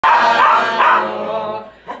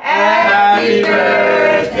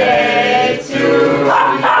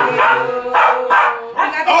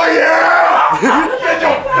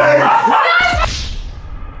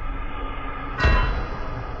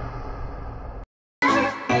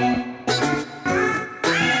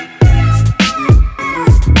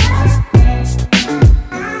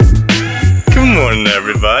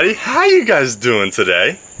everybody? How you guys doing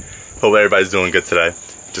today? Hope everybody's doing good today.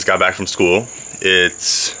 Just got back from school.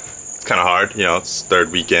 It's kind of hard, you know, it's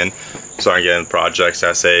third weekend. Starting getting projects,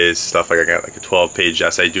 essays, stuff like I got like a 12-page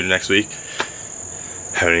essay due next week.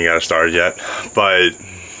 Haven't even got it started yet. But,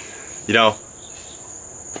 you know,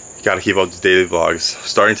 you gotta keep up with daily vlogs.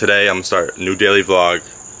 Starting today, I'm gonna start a new daily vlog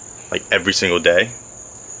like every single day.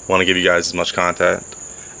 Want to give you guys as much content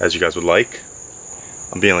as you guys would like.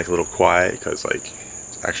 I'm being like a little quiet because like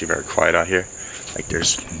it's actually very quiet out here. Like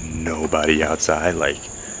there's nobody outside, like,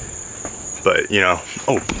 but you know,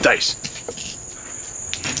 oh, dice.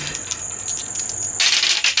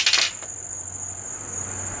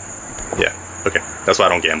 Yeah, okay, that's why I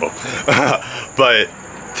don't gamble. But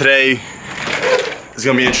today is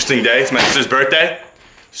gonna be an interesting day. It's my sister's birthday.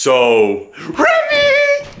 So,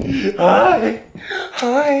 Remy! Hi!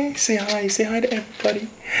 Hi! Say hi to everybody.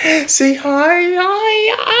 Say hi!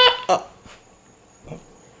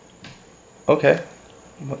 Okay.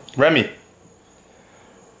 Remy!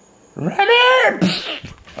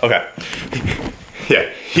 Okay. Yeah,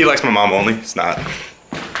 he likes my mom only. It's not.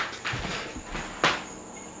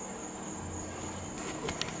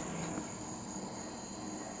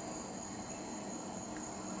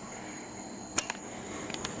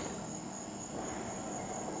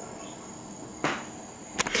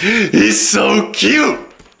 He's so cute!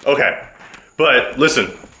 Okay, but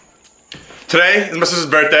listen. Today is my sister's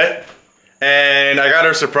birthday, and I got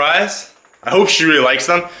her a surprise. I hope she really likes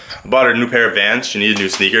them. I bought her a new pair of Vans. She needed new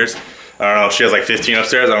sneakers. I don't know, she has like 15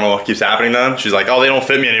 upstairs. I don't know what keeps happening to them. She's like, oh, they don't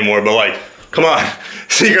fit me anymore, but like, come on.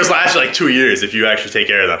 Sneakers last you like 2 years if you actually take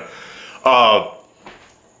care of them.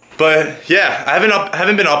 But yeah, I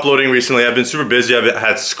haven't been uploading recently. I've been super busy. I've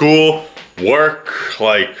had school, work,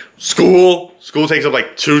 like school. School takes up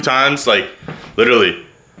like 2 times, like literally.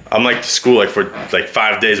 I'm like to school like for like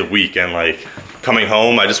 5 days a week, and like coming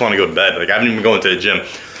home, I just want to go to bed. Like I haven't even gone to the gym.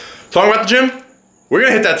 Talking about the gym, we're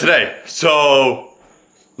gonna hit that today. So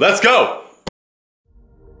let's go.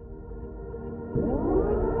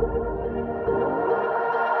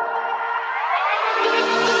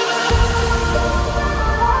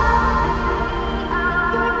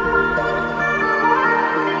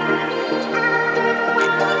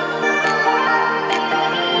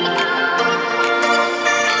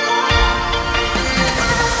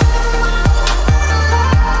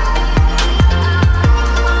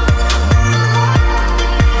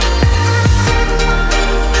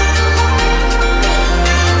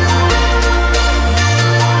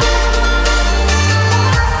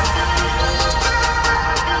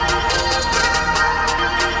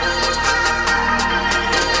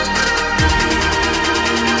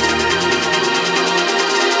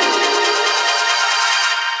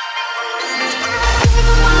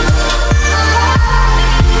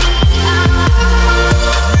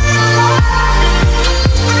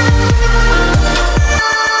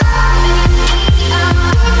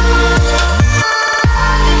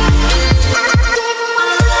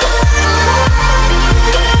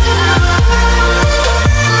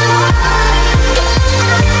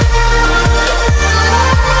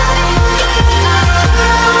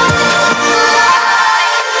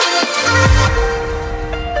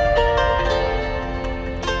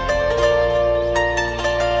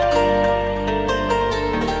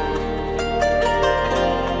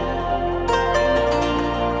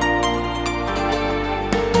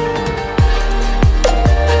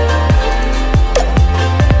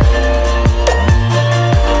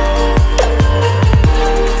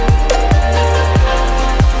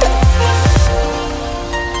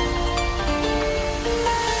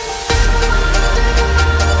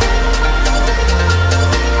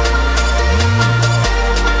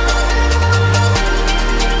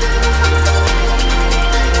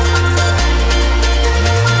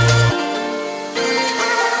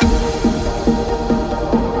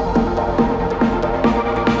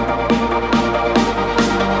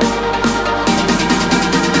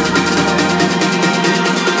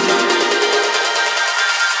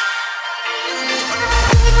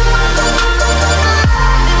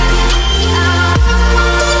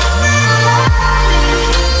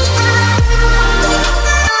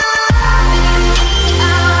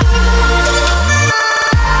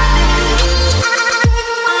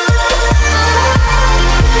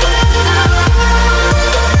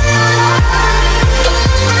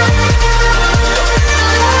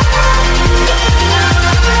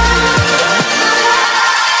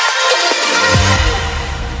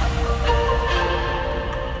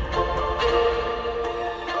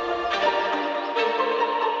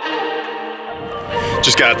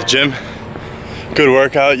 Just got out the gym. Good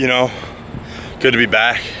workout, you know. Good to be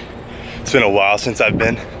back. It's been a while since I've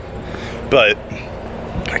been, but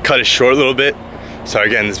I cut it short a little bit. So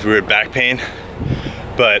again, this weird back pain,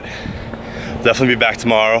 but definitely be back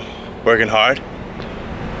tomorrow, working hard.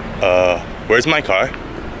 Where's my car?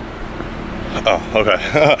 Oh, okay.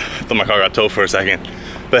 Thought my car got towed for a second.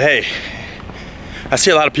 But hey, I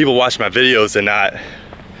see a lot of people watching my videos and not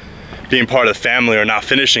being part of the family or not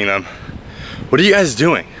finishing them. What are you guys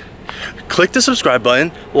doing? Click the subscribe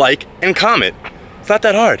button, like, and comment. It's not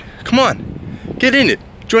that hard. Come on, get in it.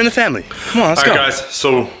 Join the family. Come on, let's go. All right, guys,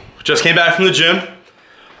 so just came back from the gym.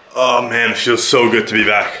 Oh man, it feels so good to be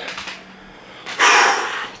back.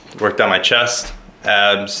 Worked out my chest,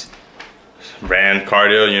 abs, ran,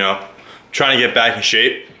 cardio, you know. Trying to get back in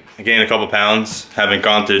shape. I gained a couple pounds. Haven't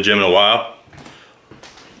gone to the gym in a while.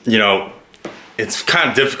 You know, it's kind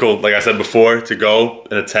of difficult, like I said before, to go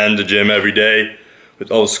and attend the gym every day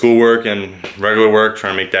with all the schoolwork and regular work,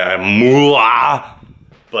 trying to make that moolah.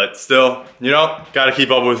 But still, you know, gotta keep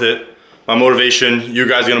up with it. My motivation, you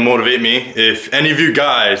guys are gonna motivate me. If any of you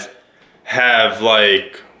guys have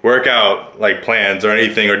like workout like plans or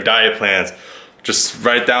anything, or diet plans, just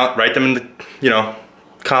write them in the, you know,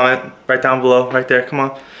 comment right down below, right there. Come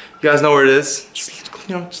on, you guys know where it is. Just,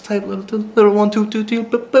 you know, just type little 1 2 2 2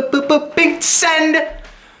 bing, send.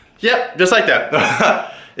 Yep, just like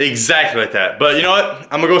that. Exactly like that. But you know what?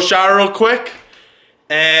 I'm gonna go shower real quick,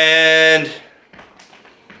 and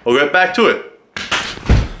we'll get back to it.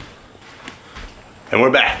 And we're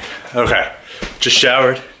back. Okay, just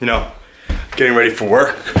showered. You know, getting ready for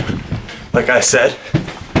work. Like I said,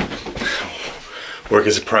 work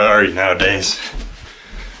is a priority nowadays.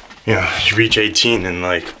 You know, you reach 18 and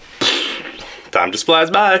like, time just flies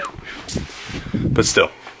by. But still,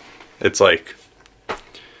 it's like,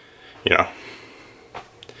 you know,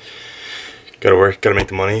 gotta work, gotta make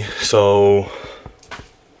the money. So,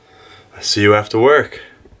 I see you after work.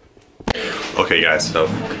 Okay guys, so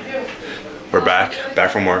we're back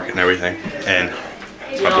from work and everything. And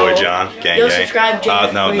it's my boy John, gang. Subscribe,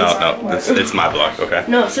 Jay, no, it's my vlog, okay?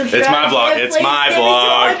 No, subscribe. It's my vlog, it's my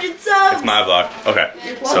vlog. It's my vlog. Okay,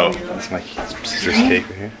 so that's my sister's cake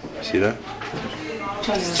right here. See that?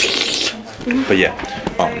 But yeah,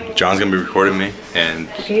 John's gonna be recording me, and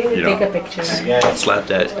you know, take a picture. slap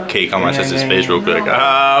that cake on my sister's face real quick.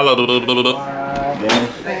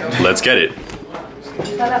 Let's get it.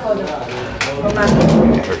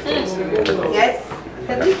 Yes.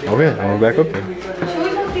 Okay, I'm back up there.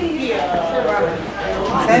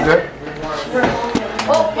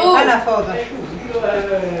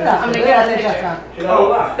 I'm gonna get a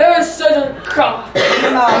picture. There's such a crop.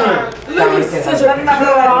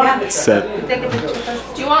 Set.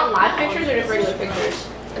 Do you want live pictures or just regular pictures?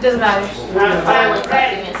 It doesn't matter. I like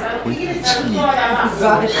crafting it, so.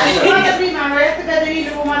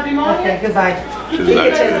 Okay, goodbye. She's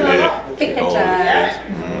back. Picture.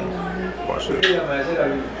 Watch it.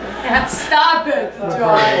 Stop it,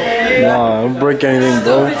 John. Nah, don't break anything,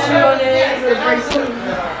 bro.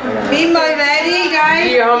 Be my ready, guys. Do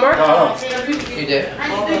your homework? You did. You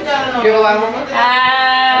have a lot of homework?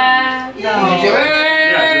 No. You do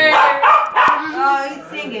it? Oh, he's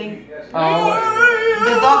singing.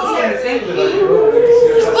 The dog is singing.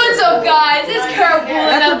 What's up, guys? It's Carol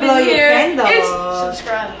pulling up in here. It's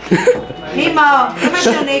subscribe. Hey, Mom.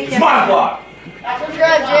 It's My vlog.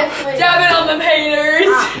 Subscribe, Jeff. Dab it on them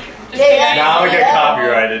haters. Now I'm gonna get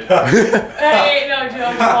copyrighted. Hey, no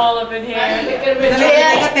joke, all up in here. Take a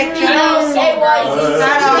picture. Say what?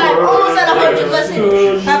 Almost at 100, listen.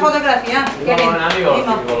 Una fotografía. Get in. Happy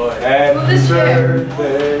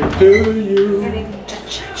birthday to you.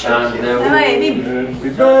 Happy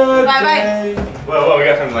birthday. Bye. Well, we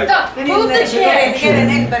got something like. Move the chair. Get in,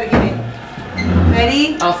 everybody get in. Ready?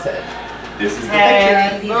 I'll sit. This is the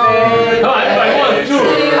Happy birthday.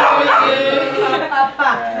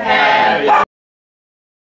 Happy.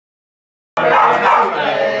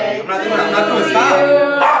 I'm not doing stop.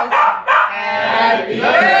 Happy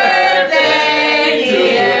birthday,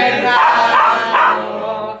 dear Nano.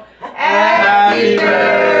 Happy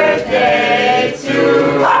birthday to you.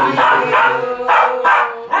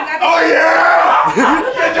 Oh yeah!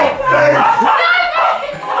 Get your face!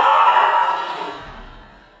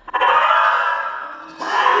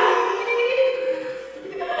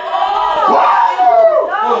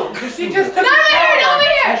 She just took Over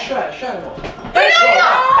here! Shut him off.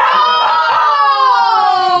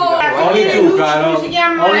 Only two, Carlos.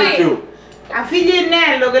 Only two. A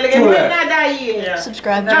figliello che le è nata ieri.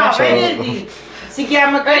 Subscribe. No, vedi? Si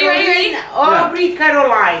chiama Carolina Aubrey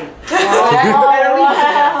Caroline.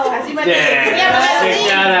 Carolina. Si chiama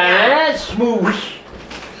Carolina. Smooth.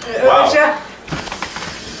 Wow.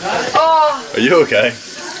 Are you okay?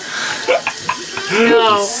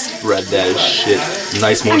 No. Spread that shit.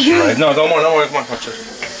 Nice moisturize. No, don't worry. Come on.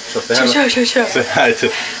 Say hi to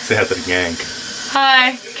the gang.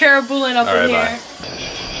 Hi, Carabulin up All in right, here.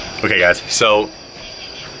 bye. Okay, guys. So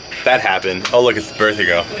that happened. Oh, look, it's the birthday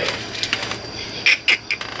girl.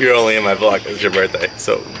 You're only in my vlog. It's your birthday.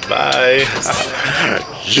 So bye.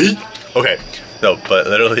 Yeet. Okay. No, but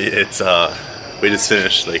literally, it's we just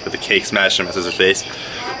finished like with the cake smashed in my sister's face.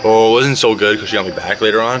 Oh, it wasn't so good because she got me back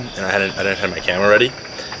later on, and I didn't have my camera ready.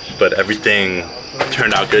 But everything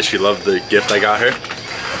turned out good. She loved the gift I got her.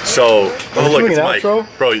 So, oh look, it's Mike.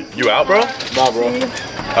 Bro, you out, bro? Nah, bro.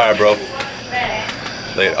 Alright, bro.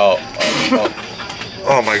 Later.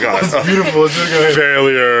 Oh my god. It's beautiful. It's just gonna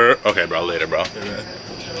Failure. Okay, bro, later, bro.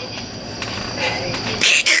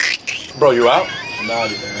 Bro, you out? Nah,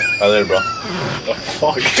 man. Oh, later, bro. Oh,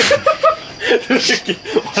 fuck. Why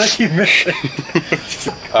do I keep missing?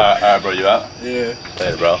 Alright, bro, you out? Yeah.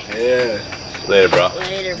 Later, bro. Yeah. Later, bro.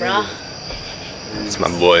 Later, bro. It's my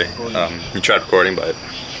boy. You tried recording, but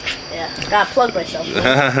Yeah, gotta plug myself.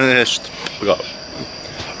 we go.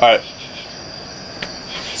 Alright.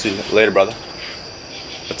 See you later, brother.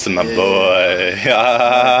 That's my boy.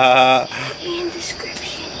 In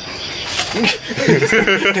description.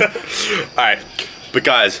 Alright. But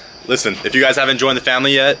guys, listen, if you guys haven't joined the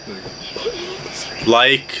family yet,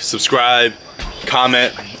 like, subscribe,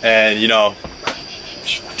 comment, and you know,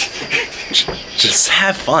 just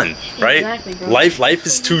have fun, right? Exactly, bro. Life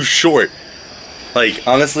is too short. Like,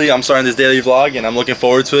 honestly, I'm starting this daily vlog and I'm looking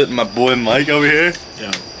forward to it. My boy Mike over here.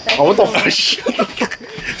 Yeah. Oh, what the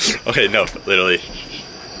fuck? Okay, no, literally.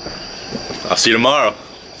 I'll see you tomorrow.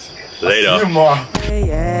 Later. See you tomorrow.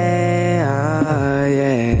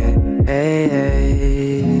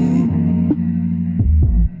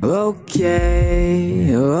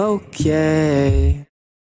 Okay.